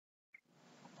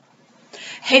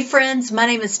Hey friends, my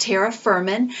name is Tara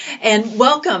Furman, and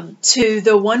welcome to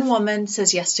the One Woman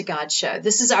Says Yes to God show.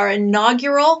 This is our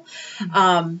inaugural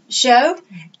show,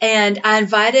 and I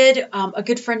invited a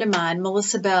good friend of mine,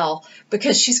 Melissa Bell,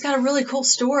 because she's got a really cool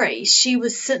story. She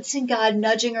was sensing God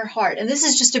nudging her heart, and this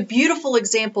is just a beautiful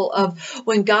example of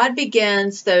when God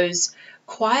begins those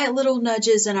quiet little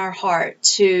nudges in our heart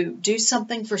to do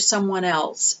something for someone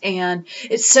else. And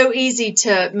it's so easy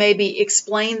to maybe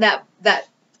explain that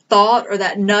thought or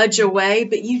that nudge away,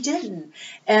 but you didn't.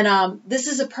 And this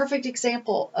is a perfect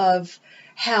example of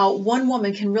how one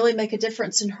woman can really make a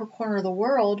difference in her corner of the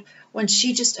world when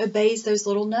she just obeys those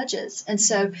little nudges. And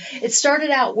so it started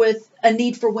out with a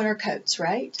need for winter coats,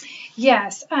 right?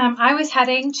 Yes. I was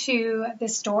heading to the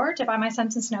store to buy my son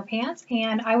some snow pants,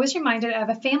 and I was reminded of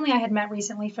a family I had met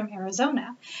recently from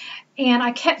Arizona. And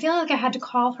I kept feeling like I had to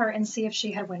call her and see if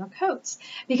she had winter coats.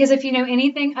 Because if you know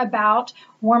anything about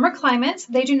warmer climates,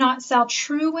 they do not sell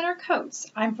true winter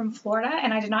coats. I'm from Florida,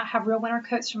 and I did not have real winter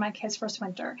coats for my kids' first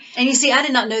winter. And you see, I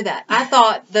did not know that. I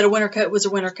thought that a winter coat was a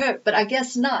winter coat, but I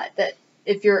guess not. That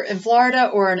if you're in Florida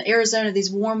or in Arizona,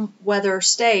 these warm weather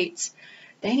states,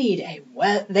 they need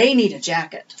a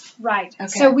jacket. Right. Okay.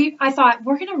 So I thought,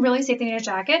 we're going to really see if they need a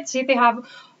jacket, see if they have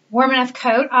warm enough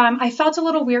coat. I felt a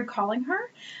little weird calling her.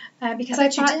 Because I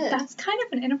thought that's kind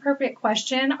of an inappropriate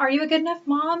question. Are you a good enough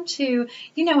mom to,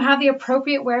 have the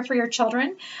appropriate wear for your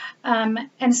children?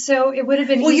 And so it would have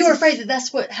been. Well, you were afraid that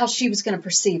that's how she was going to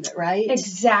perceive it, right?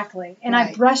 Exactly. And right.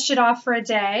 I brushed it off for a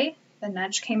day. The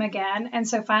nudge came again. And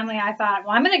so finally I thought,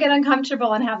 well, I'm going to get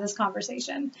uncomfortable and have this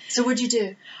conversation. So what'd you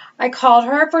do? I called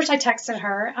her. First I texted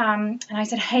her and I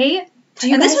said, hey.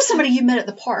 And this was somebody you met at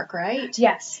the park, right?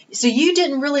 Yes. So you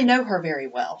didn't really know her very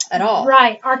well at all.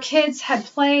 Right. Our kids had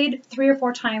played 3 or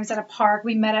 4 times at a park.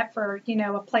 We met up for,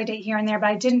 a play date here and there, but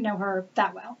I didn't know her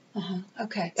that well.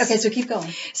 Okay, so keep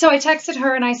going. So I texted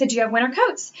her and I said, do you have winter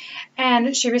coats?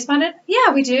 And she responded,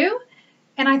 yeah, we do.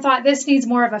 And I thought this needs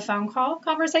more of a phone call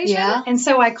conversation. Yeah. And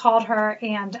so I called her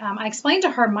and I explained to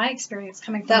her my experience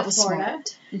coming from Florida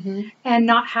and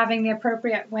not having the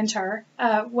appropriate winter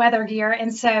weather gear.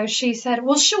 And so she said,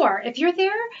 well, sure, if you're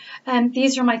there,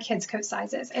 these are my kids' coat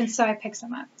sizes. And so I picked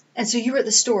them up. And so you were at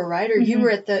the store, right? Or you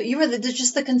were at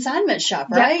just the consignment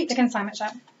shop, right? Yeah, the consignment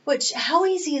shop. How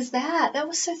easy is that? That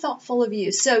was so thoughtful of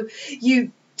you. So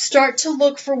you start to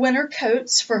look for winter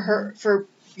coats for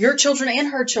your children and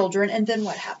her children, and then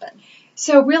what happened?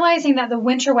 So realizing that the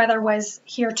winter weather was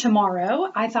here tomorrow,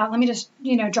 I thought, let me just,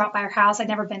 drop by her house. I'd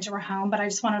never been to her home, but I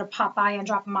just wanted to pop by and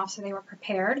drop them off so they were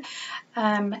prepared.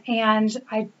 And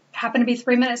I happened to be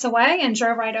 3 minutes away and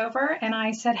drove right over, and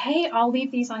I said, hey, I'll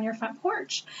leave these on your front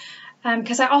porch.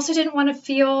 Because I also didn't want to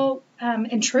feel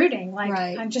intruding.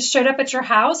 I just showed up at your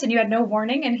house and you had no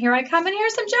warning, and here I come, and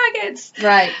here's some jackets.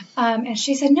 Right. And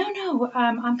she said, no,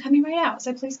 I'm coming right out,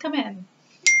 so please come in.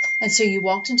 And so you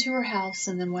walked into her house,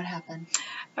 and then what happened?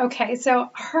 Okay,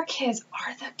 so her kids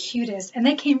are the cutest, and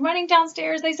they came running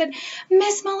downstairs. They said,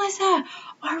 Miss Melissa,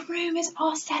 our room is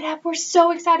all set up. We're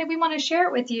so excited. We want to share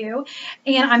it with you.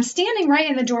 And I'm standing right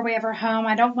in the doorway of her home.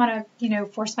 I don't want to,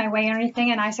 force my way or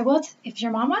anything. And I said, well, if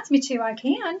your mom wants me to, I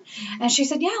can. And she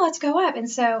said, yeah, let's go up. And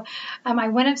so I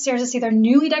went upstairs to see their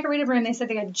newly decorated room. They said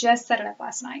they had just set it up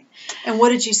last night. And what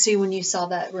did you see when you saw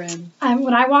that room?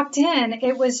 When I walked in,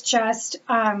 it was just...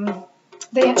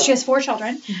 she has 4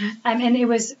 children, and it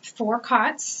was 4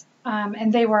 cots,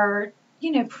 and they were,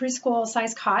 preschool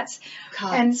size cots.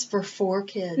 Cots for 4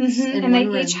 kids. And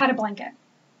they each had a blanket,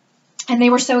 and they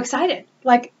were so excited,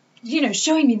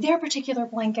 showing me their particular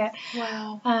blanket.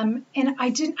 Wow. And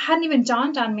hadn't even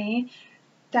dawned on me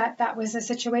that was the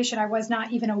situation. I was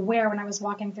not even aware when I was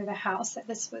walking through the house that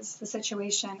this was the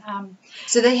situation.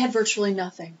 So they had virtually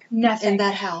nothing. Nothing. In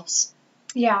that house.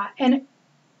 Yeah. And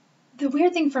the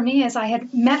weird thing for me is I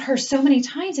had met her so many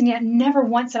times, and yet never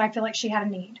once did I feel like she had a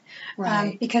need.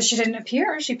 Right. Because she didn't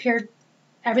appear. She appeared,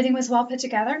 everything was well put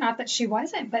together. Not that she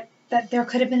wasn't, but that there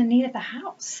could have been a need at the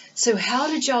house. So how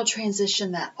did y'all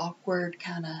transition that awkward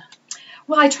kind of...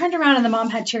 Well, I turned around, and the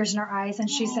mom had tears in her eyes, and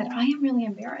she said, I am really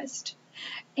embarrassed.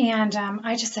 And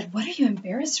I just said, what are you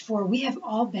embarrassed for? We have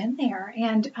all been there.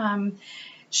 And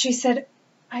she said,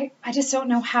 I just don't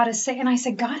know how to say. And I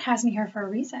said, God has me here for a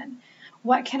reason.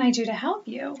 What can I do to help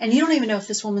you? And you don't even know if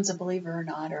this woman's a believer or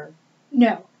not, or...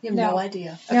 No. You have no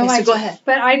idea. Okay, no so idea. Go ahead.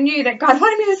 But I knew that God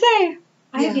wanted me to say,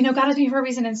 God has me for a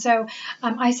reason. And so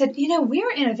I said,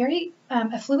 we're in a very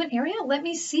affluent area. Let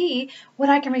me see what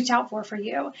I can reach out for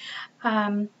you.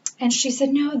 And she said,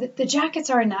 no, the jackets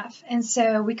are enough. And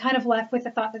so we kind of left with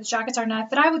the thought that the jackets are enough,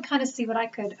 but I would kind of see what I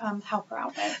could help her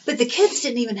out with. But the kids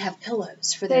didn't even have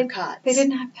pillows for their cots. They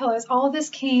didn't have pillows. All of this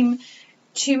came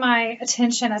to my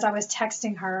attention as I was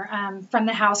texting her from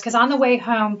the house, because on the way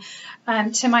home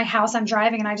to my house, I'm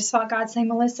driving, and I just felt God saying,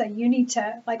 Melissa, you need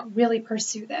to like really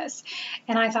pursue this.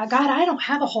 And I thought, God, I don't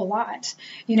have a whole lot.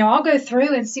 I'll go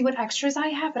through and see what extras I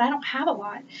have, but I don't have a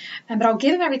lot. But I'll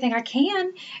give him everything I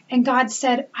can. And God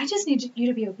said, I just need you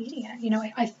to be obedient.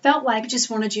 I felt like I just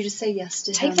wanted you to say yes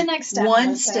to take him. the next step.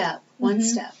 One step. One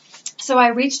step. So I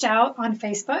reached out on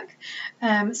Facebook.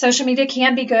 Social media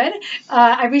can be good.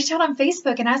 I reached out on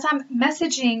Facebook, and as I'm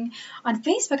messaging on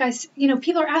Facebook,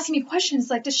 people are asking me questions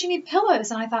like, "Does she need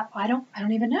pillows?" And I thought, I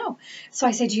don't even know. So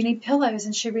I said, "Do you need pillows?"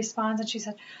 And she responds, and she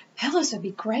said, "Pillows would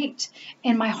be great."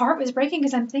 And my heart was breaking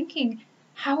because I'm thinking,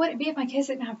 how would it be if my kids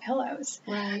didn't have pillows?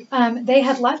 Right. They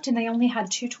had left, and they only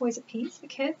had 2 toys apiece, the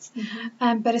kids.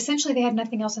 But essentially, they had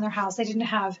nothing else in their house. They didn't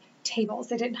have tables.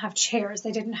 They didn't have chairs.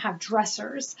 They didn't have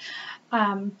dressers,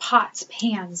 pots,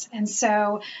 pans. And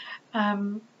so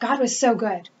God was so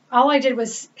good. All I did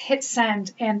was hit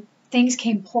send, and things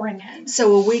came pouring in.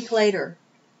 So a week later,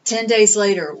 10 days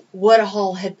later, what a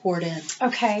haul had poured in.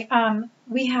 Okay.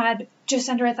 We had just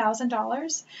under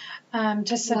 $1,000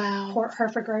 to support her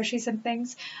for groceries and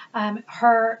things.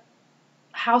 Her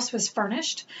house was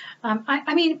furnished.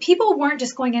 I mean, people weren't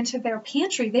just going into their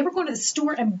pantry. They were going to the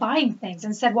store and buying things,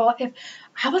 and said, well,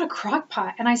 how about a crock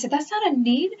pot? And I said, that's not a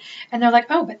need. And they're like,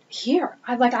 oh, but here,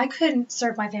 I couldn't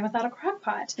serve my family without a crock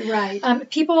pot. Right.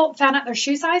 People found out their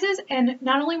shoe sizes, and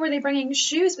not only were they bringing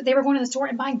shoes, but they were going to the store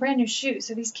and buying brand new shoes.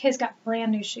 So these kids got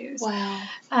brand new shoes. Wow.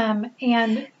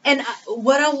 And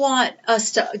what I want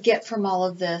us to get from all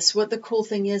of this, what the cool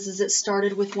thing is it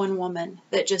started with one woman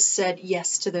that just said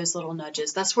yes to those little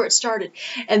nudges. That's where it started.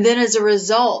 And then as a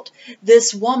result,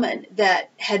 this woman that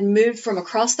had moved from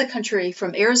across the country,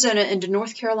 from Arizona into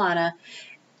North Carolina,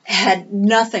 had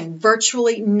nothing,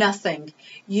 virtually nothing.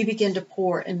 You begin to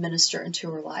pour and minister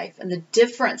into her life, and the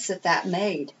difference that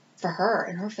made for her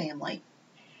and her family.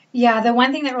 Yeah, the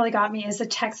one thing that really got me is the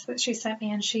text that she sent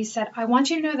me, and she said, I want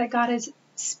you to know that God is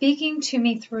speaking to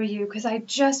me through you, because I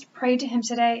just prayed to him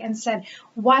today and said,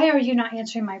 why are you not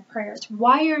answering my prayers?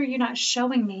 Why are you not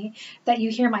showing me that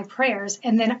you hear my prayers?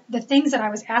 And then the things that I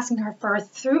was asking her for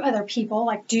through other people,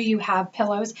 like, do you have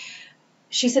pillows?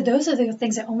 She said, those are the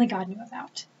things that only God knew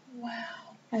about. Wow.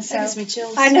 And that gives me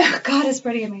chills. I know. God is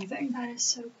pretty amazing. That is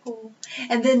so cool.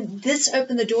 And then this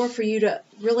opened the door for you to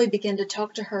really begin to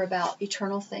talk to her about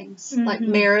eternal things, like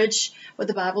marriage, what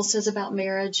the Bible says about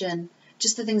marriage, and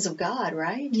just the things of God,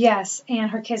 right? Yes. And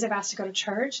her kids have asked to go to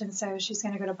church, and so she's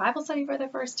going to go to Bible study for the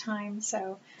first time.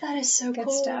 So that is so good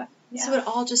cool. stuff. Yeah. So it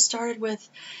all just started with,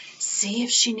 see if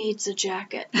she needs a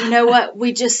jacket. You know what?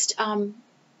 We just...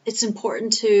 it's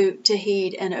important to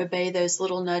heed and obey those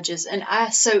little nudges. And I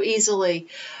so easily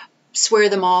swear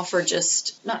them off, or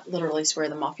just, not literally swear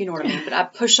them off, you know what I mean, but I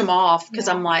push them off because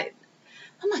I'm like,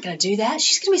 I'm not going to do that.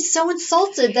 She's going to be so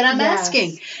insulted that I'm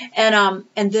asking. And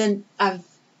then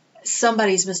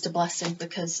somebody's missed a blessing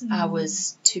because I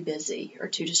was too busy or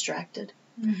too distracted.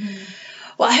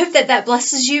 Well, I hope that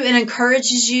blesses you and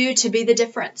encourages you to be the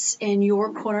difference in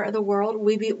your corner of the world.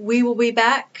 We will be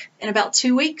back in about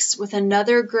 2 weeks with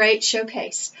another great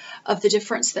showcase of the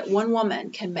difference that one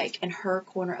woman can make in her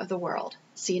corner of the world.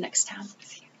 See you next time.